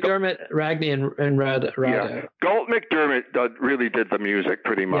 McDermott, Ragney, and Rado. Yeah. Galt McDermott really did the music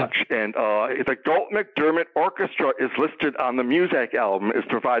pretty much. Yeah. And the Galt McDermott Orchestra is listed on the Muzak album as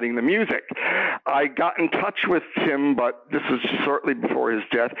providing the music. I got in touch with him, but this was shortly before his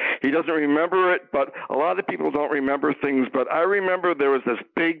death. He doesn't remember it, but a lot of people don't remember things. But I remember there was this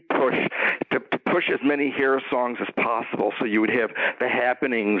big push to push as many Hair songs as possible. So you would have the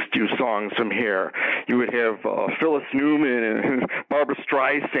Happenings do songs from Hair. You would have Phyllis Newman and Barbra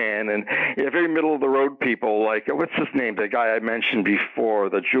Streisand and very middle of the road people like, what's his name? The guy I mentioned before,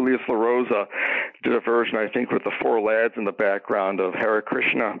 the Julius LaRosa did a version, I think, with the 4 lads in the background of Hare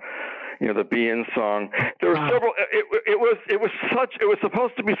Krishna. The Bean song. There were several. It was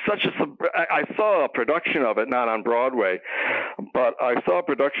supposed to be such a. I saw a production of it, not on Broadway, but I saw a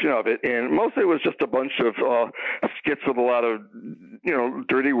production of it, and mostly it was just a bunch of skits with a lot of,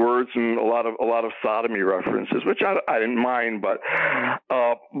 dirty words and a lot of sodomy references, which I didn't mind, but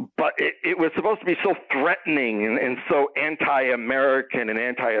it was supposed to be so threatening and so anti-American and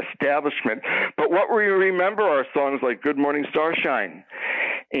anti-establishment. But what we remember are songs like Good Morning Starshine,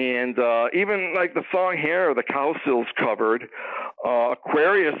 and even like the song Hair, the Cowsills covered,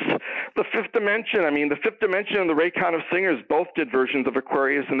 Aquarius, The Fifth Dimension. I mean, The Fifth Dimension and the Ray Conniff Singers both did versions of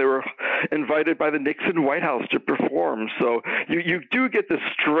Aquarius, and they were invited by the Nixon White House to perform. So you do get this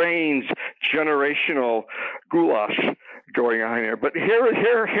strange generational goulash going on here. But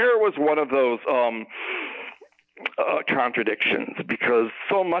Hair was one of those contradictions, because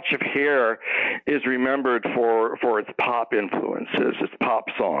so much of Hair is remembered for its pop influences, its pop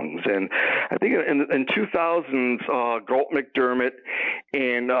songs. And I think in 2000s, Galt McDermott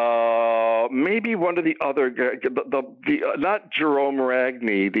and maybe one of the other guys, not Jerome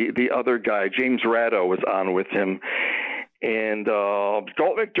Ragney, the other guy, James Rado, was on with him. And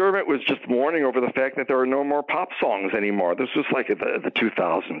Galt McDermott was just mourning over the fact that there are no more pop songs anymore. This was like the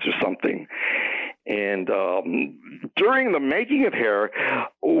 2000s or something. And during the making of Hair,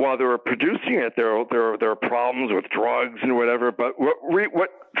 while they were producing it, there were problems with drugs and whatever. But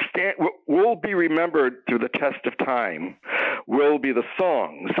what will be remembered through the test of time will be the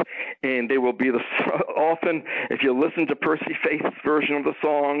songs, and they will be often, if you listen to Percy Faith's version of the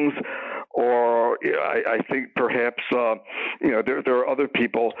songs, or I think perhaps there are other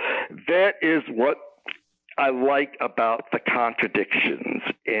people. That is what I like about the contradictions.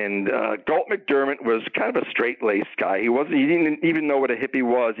 And Galt McDermott was kind of a straight-laced guy. He didn't even know what a hippie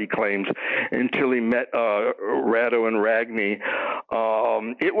was, he claims, until he met Rado and Ragney.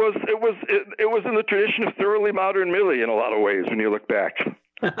 It was in the tradition of Thoroughly Modern Millie in a lot of ways when you look back.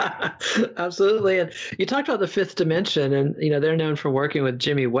 Absolutely. And you talked about the Fifth Dimension, and they're known for working with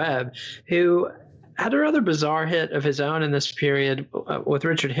Jimmy Webb, who had a rather bizarre hit of his own in this period with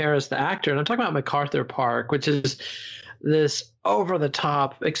Richard Harris, the actor. And I'm talking about MacArthur Park, which is this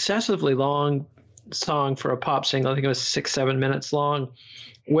over-the-top, excessively long song for a pop single. I think it was 6-7 minutes long,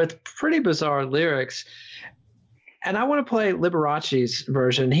 with pretty bizarre lyrics. And I want to play Liberace's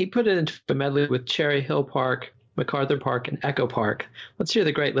version. He put it into a medley with Cherry Hill Park, MacArthur Park, and Echo Park. Let's hear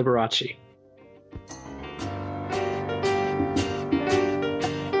the great Liberace.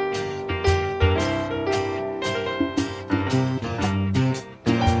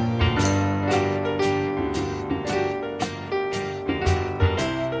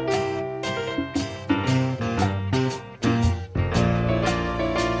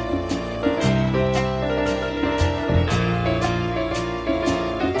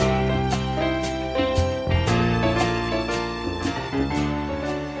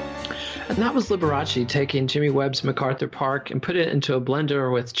 That was Liberace taking Jimmy Webb's MacArthur Park and put it into a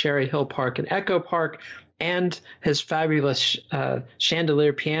blender with Cherry Hill Park and Echo Park and his fabulous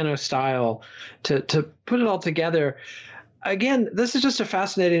chandelier piano style to put it all together. Again, this is just a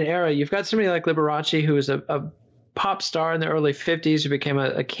fascinating era. You've got somebody like Liberace, who was a pop star in the early 50s, who became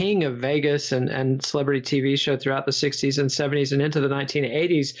a king of Vegas and celebrity TV show throughout the 60s and 70s and into the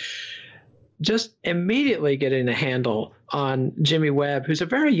 1980s. Just immediately getting a handle on Jimmy Webb, who's a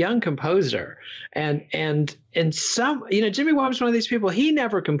very young composer. And in some, Jimmy Webb's one of these people, he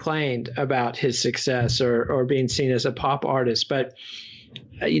never complained about his success or being seen as a pop artist. But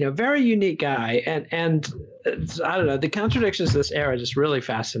very unique guy. And I don't know, the contradictions of this era just really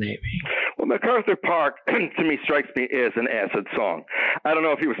fascinate me. Well, MacArthur Park, to me, strikes me as an acid song. I don't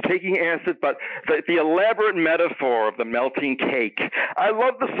know if he was taking acid, but the elaborate metaphor of the melting cake. I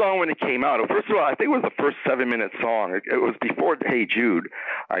loved the song when it came out. First of all, I think it was the first 7-minute song. It was before Hey Jude,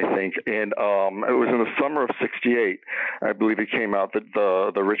 I think, and it was in the summer of '68. I believe it came out,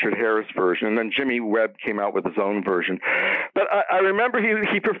 the Richard Harris version, and then Jimmy Webb came out with his own version. But I remember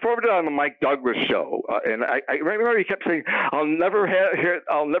he performed it on the Mike Douglas show, and I remember he kept saying, "I'll never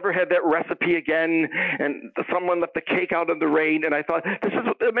have that recipe again," and someone left the cake out in the rain, and I thought, this is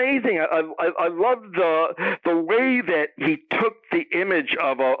amazing. I love the way that he took the image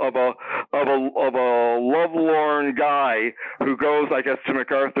of a lovelorn guy who goes, I guess, to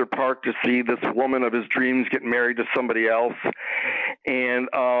MacArthur Park to see this woman of his dreams get married to somebody else, and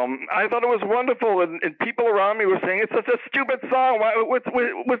I thought it was wonderful. And people around me were saying, it's such a stupid song. What's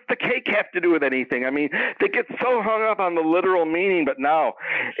the cake have to do with anything? I mean, they get so hung up on the literal meaning, but now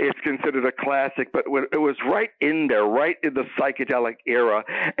it's considered a classic. But it was right in there, right in the psychedelic era.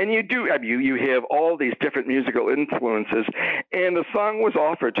 And you have all these different musical influences. And the song was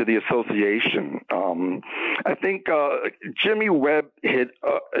offered to the association. I think Jimmy Webb had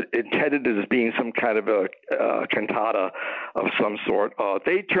intended it as being some kind of a cantata of some sort.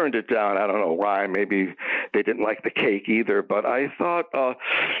 They turned it down. I don't know why. Maybe they didn't like the cake either. But I thought,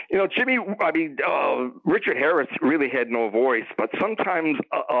 Richard Harris really had no voice, but sometimes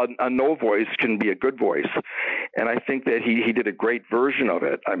a no voice can be a good voice. And I think that he did a great version of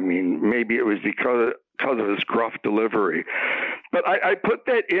it. I mean, maybe it was because of his gruff delivery. But I put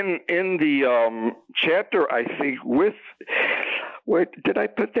that in the chapter, I think, did I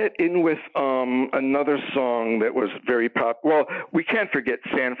put that in with another song that was very popular? Well, we can't forget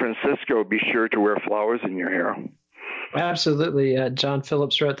San Francisco, Be Sure to Wear Flowers in Your Hair. Absolutely. John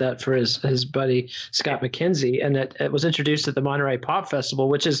Phillips wrote that for his buddy Scott McKenzie, and it was introduced at the Monterey Pop Festival,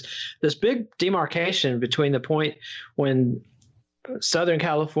 which is this big demarcation between the point when Southern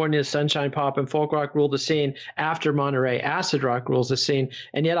California sunshine pop and folk rock ruled the scene after Monterey acid rock rules the scene.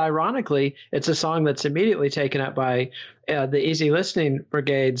 And yet, ironically, it's a song that's immediately taken up by the Easy Listening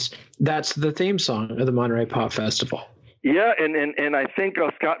Brigades. That's the theme song of the Monterey Pop Festival. Yeah, and I think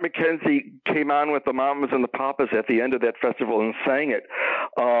Scott McKenzie came on with the Mamas and the Papas at the end of that festival and sang it.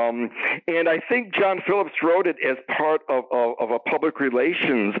 And I think John Phillips wrote it as part of a public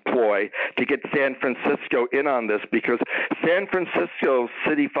relations ploy to get San Francisco in on this, because San Francisco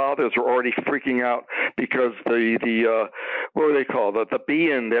city fathers were already freaking out because the what were they called? The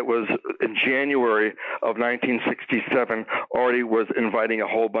be-in that was in January of 1967 already was inviting a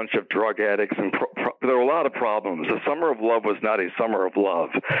whole bunch of drug addicts, and there were a lot of problems. The Summer of Love was not a summer of love.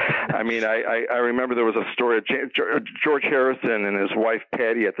 I mean, I remember there was a story of George Harrison and his wife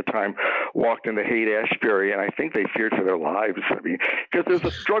Patty at the time walked into Haight-Ashbury, and I think they feared for their lives. I mean, because there's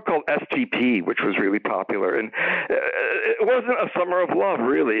a drug called STP, which was really popular, and it wasn't a summer of love,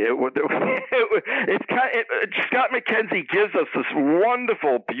 really. Scott McKenzie gives us this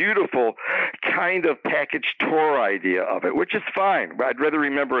wonderful, beautiful kind of package tour idea of it, which is fine. I'd rather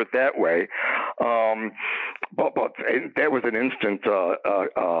remember it that way. But that was an instant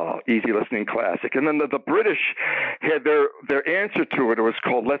easy listening classic. And then the British had their answer to it. It was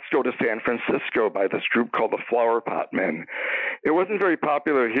called Let's Go to San Francisco by this group called the Flower Pot Men. It wasn't very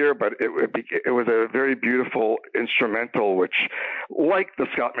popular here, but it was a very beautiful instrumental, which, like the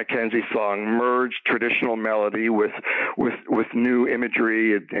Scott McKenzie song, merged traditional melody with new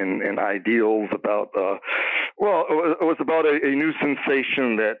imagery and ideals about, it was about a new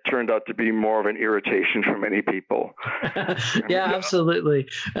sensation that turned out to be more of an irritation for many people. Yeah, absolutely.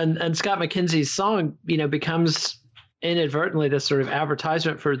 And Scott McKenzie's song, becomes inadvertently this sort of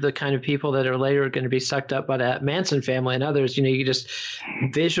advertisement for the kind of people that are later going to be sucked up by that Manson family and others. You just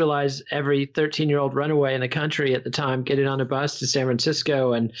visualize every 13-year-old runaway in the country at the time getting on a bus to San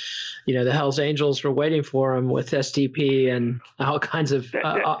Francisco, and the Hells Angels were waiting for him with STP and all kinds of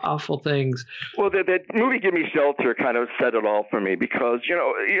awful things. Well, that movie Give Me Shelter kind of said it all for me, because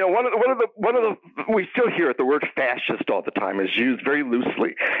one of the we still hear it, the word fascist all the time is used very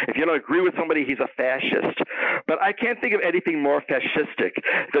loosely. If you don't agree with somebody, he's a fascist. But I can't think of anything more fascistic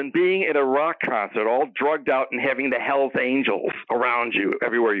than being at a rock concert all drugged out and having the Hells Angels around you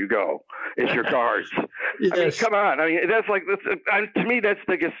everywhere you go. It's your guards. Yes. I mean, come on. I mean, that's like this. To me, that's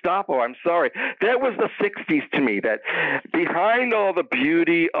the Gestapo. I'm sorry. That was the 60s to me, that behind all the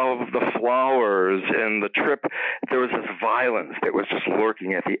beauty of the flowers and the trip, there was this violence that was just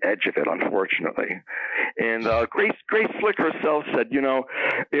lurking at the edge of it, unfortunately. And Grace Slick herself said,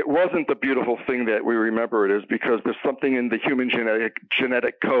 it wasn't the beautiful thing that we remember it is, because there's something in the human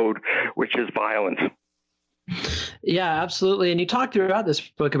genetic code, which is violence. Yeah, absolutely. And you talk throughout this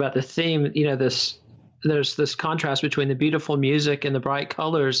book about the theme, there's this contrast between the beautiful music and the bright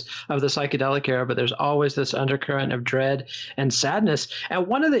colors of the psychedelic era, but there's always this undercurrent of dread and sadness. And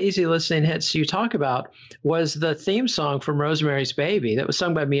one of the easy listening hits you talk about was the theme song from Rosemary's Baby that was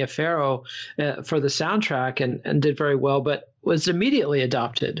sung by Mia Farrow for the soundtrack and did very well, but was immediately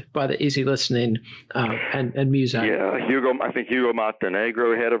adopted by the easy listening and Muzak. Yeah, I think Hugo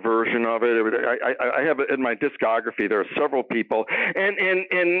Montenegro had a version of it. I have it in my discography. There are several people, and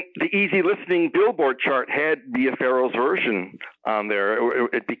the easy listening Billboard chart had Mia Farrow's version on there.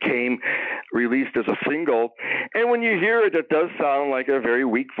 It became released as a single, and when you hear it, it does sound like a very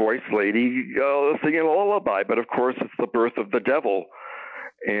weak voiced lady singing a lullaby. But of course, it's the birth of the devil.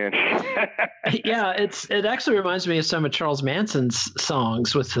 And yeah, it actually reminds me of some of Charles Manson's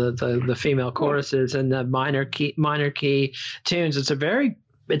songs with the female choruses and the minor key tunes.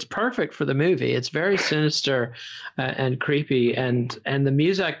 It's perfect for the movie. It's very sinister and creepy, and the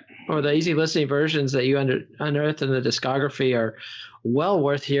music or the easy listening versions that you unearthed in the discography are well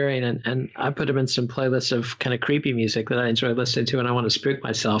worth hearing, and I put them in some playlists of kind of creepy music that I enjoy listening to, and I want to spook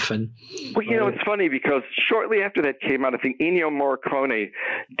myself. And well, it's funny because shortly after that came out, I think Ennio Morricone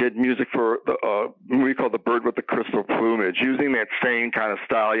did music for the movie called The Bird with the Crystal Plumage, using that same kind of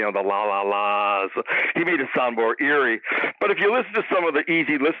style, the la la las. He made it sound more eerie. But if you listen to some of the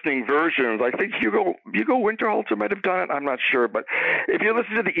easy listening versions, I think Hugo Winterhalter might have done it. I'm not sure, but if you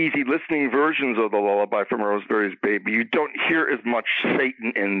listen to the easy listening versions of the lullaby from Rosemary's Baby, you don't hear as much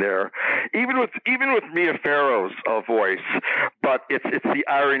Satan in there, even with Mia Farrow's voice. But it's the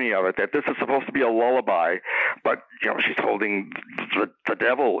irony of it that this is supposed to be a lullaby, but she's holding the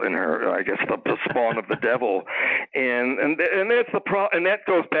devil in her. I guess the spawn of the devil, and that's the and that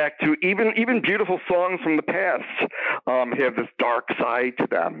goes back to even beautiful songs from the past have this dark side to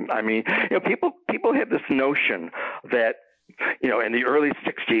them. I mean, people have this notion that in the early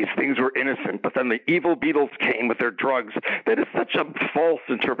 60s, things were innocent, but then the evil Beatles came with their drugs. That is such a false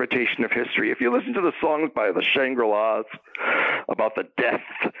interpretation of history. If you listen to the songs by the Shangri-Las about the death,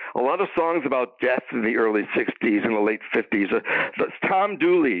 a lot of songs about death in the early 60s and the late 50s. Tom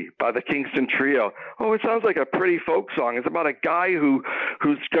Dooley by the Kingston Trio. Oh, it sounds like a pretty folk song. It's about a guy who's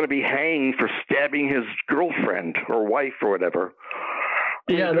going to be hanged for stabbing his girlfriend or wife or whatever.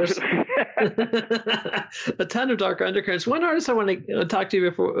 Yeah, there's a ton of dark undercurrents. One artist I want to talk to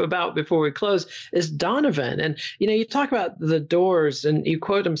you before we close is Donovan. And, you talk about the Doors, and you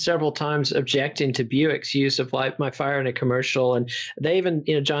quote him several times objecting to Buick's use of Light My Fire in a commercial. And they even,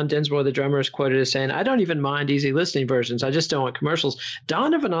 John Dinsmore, the drummer, is quoted as saying, I don't even mind easy listening versions. I just don't want commercials.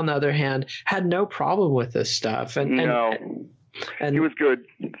 Donovan, on the other hand, had no problem with this stuff. And he was good.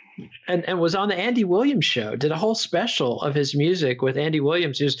 And was on the Andy Williams show, did a whole special of his music with Andy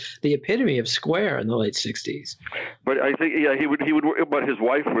Williams, who's the epitome of square in the late 60s. But I think, he would, but his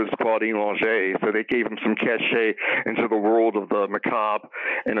wife was Claudine Longet, so they gave him some cachet into the world of the macabre,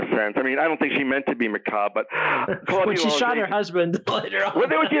 in a sense. I mean, I don't think she meant to be macabre, but Claudine when she Longet, shot her husband later on. Well,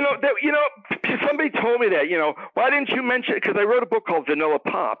 there was, somebody told me that, why didn't you mention it? Because I wrote a book called Vanilla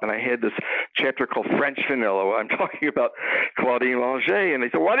Pop, and I had this chapter called French Vanilla. I'm talking about Claudine Longet, and they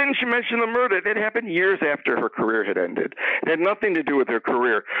said, why didn't you mention the murder? That happened years after her career had ended. It had nothing to do with her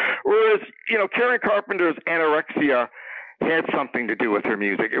career. Whereas, Karen Carpenter's anorexia had something to do with her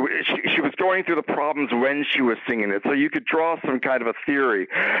music. She was going through the problems when she was singing it, so you could draw some kind of a theory.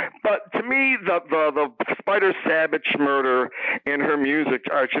 But to me, the Spider Savage murder and her music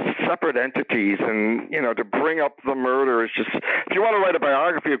are just separate entities, and to bring up the murder is just, if you want to write a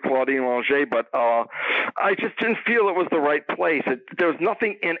biography of Claudine Longet, but I just didn't feel it was the right place. There was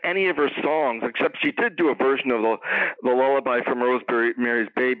nothing in any of her songs, except she did do a version of the lullaby from Rosemary's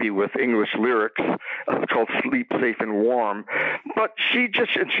Baby with English lyrics. It's called Sleep Safe and Warm. But she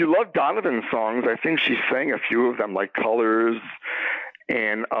loved Donovan's songs. I think she sang a few of them, like Colors.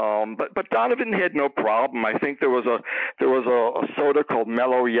 And but Donovan had no problem. I think there was a soda called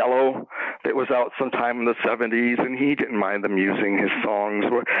Mellow Yellow that was out sometime in the 70s, and he didn't mind them using his songs.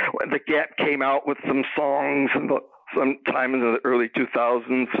 When the Gap came out with some songs sometime in the early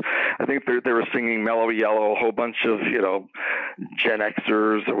 2000s, I think they were singing Mellow Yellow, a whole bunch of, Gen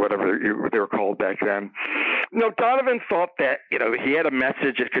Xers or whatever they were called back then. Donovan thought that, he had a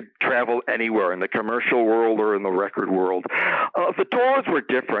message that could travel anywhere in the commercial world or in the record world. The Doors were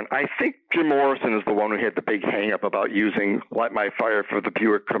different. I think Jim Morrison is the one who had the big hang-up about using Light My Fire for the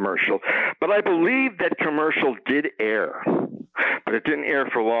Buick commercial. But I believe that commercial did air. but it didn't air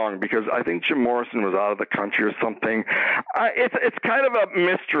for long because I think Jim Morrison was out of the country or something. It's kind of a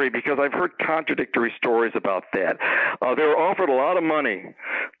mystery because I've heard contradictory stories about that. They were offered a lot of money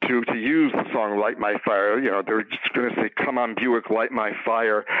to use the song "Light My Fire." You know, they're just going to say, "Come on, Buick, light my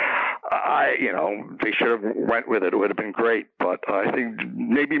fire." They should have went with it. It would have been great, but I think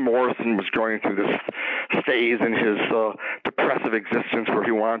maybe Morrison was going through this phase in his depressive existence where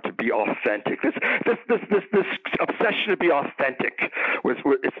he wanted to be authentic. This obsession to be authentic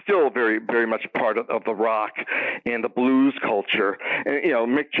it's still very, very much part of the rock and the blues culture. And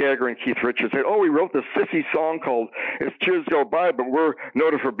Mick Jagger and Keith Richards said, "Oh, we wrote this sissy song called 'As Tears Go By,' but we're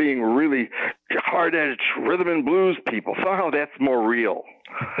noted for being really hard-edged rhythm and blues people." Somehow that's more real.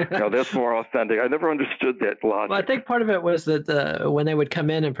 That's more authentic. I never understood that logic. Well, I think part of it was that when they would come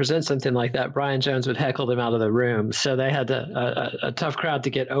in and present something like that, Brian Jones would heckle them out of the room. So they had a tough crowd to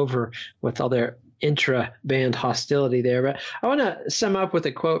get over with all their intra-band hostility there. But I want to sum up with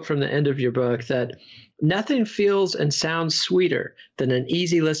a quote from the end of your book that nothing feels and sounds sweeter than an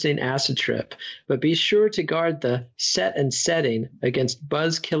easy listening acid trip, but be sure to guard the set and setting against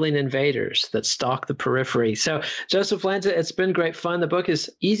buzz-killing invaders that stalk the periphery. So, Joseph Lanza, it's been great fun. The book is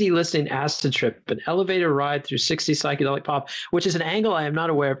Easy Listening Acid Trip, an elevator ride through 60s psychedelic pop, which is an angle I am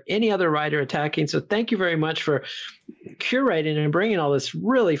not aware of any other writer attacking. So thank you very much for curating and bringing all this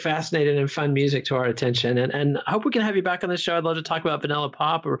really fascinating and fun music to our attention. And I hope we can have you back on the show. I'd love to talk about Vanilla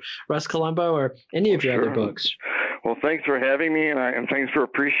Pop or Russ Columbo or any of your other books. Well, thanks for having me, and thanks for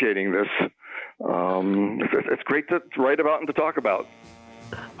appreciating this. It's great to write about and to talk about.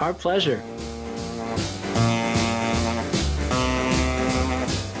 Our pleasure.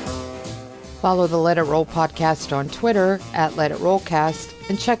 Follow the Let It Roll podcast on Twitter at Let It Rollcast,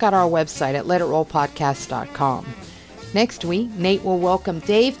 and check out our website at letitrollpodcast.com. Next week, Nate will welcome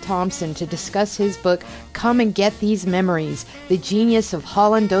Dave Thompson to discuss his book, Come and Get These Memories, the genius of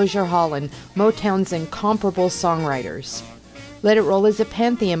Holland Dozier Holland, Motown's incomparable songwriters. Let It Roll is a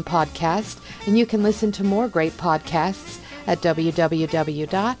Pantheon podcast, and you can listen to more great podcasts at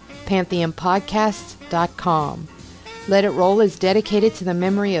www.pantheonpodcasts.com. Let It Roll is dedicated to the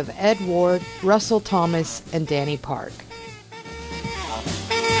memory of Ed Ward, Russell Thomas, and Danny Park.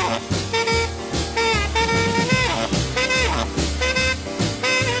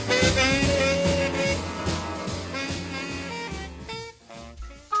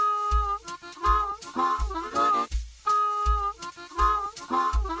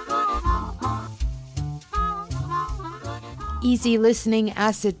 Easy Listening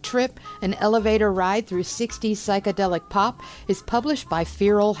Acid Trip, an elevator ride through 60s psychedelic pop, is published by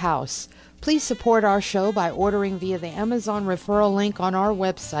Feral House. Please support our show by ordering via the Amazon referral link on our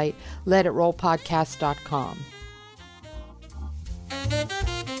website, letitrollpodcast.com.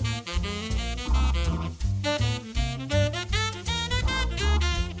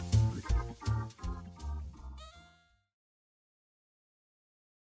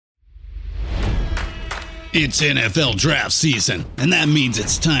 It's NFL draft season, and that means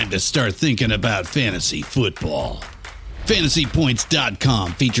it's time to start thinking about fantasy football.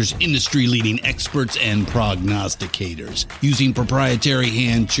 FantasyPoints.com features industry-leading experts and prognosticators using proprietary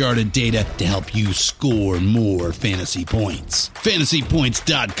hand-charted data to help you score more fantasy points.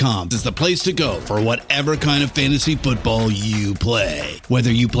 FantasyPoints.com is the place to go for whatever kind of fantasy football you play.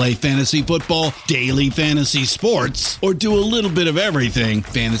 Whether you play fantasy football, daily fantasy sports, or do a little bit of everything,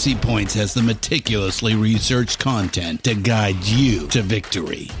 Fantasy Points has the meticulously researched content to guide you to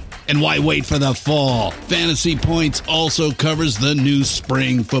victory. And why wait for the fall? Fantasy Points also covers the new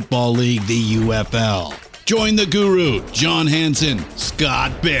spring football league, the UFL. Join the guru, John Hansen,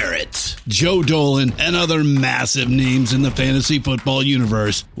 Scott Barrett, Joe Dolan, and other massive names in the fantasy football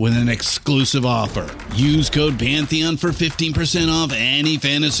universe with an exclusive offer. Use code Pantheon for 15% off any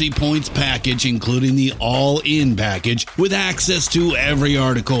Fantasy Points package, including the all-in package, with access to every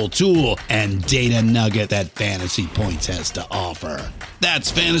article, tool, and data nugget that Fantasy Points has to offer. That's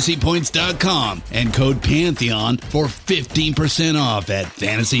FantasyPoints.com and code Pantheon for 15% off at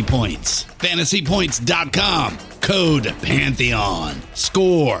Fantasy Points. FantasyPoints.com, code Pantheon.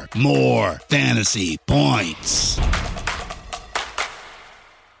 Score more fantasy points.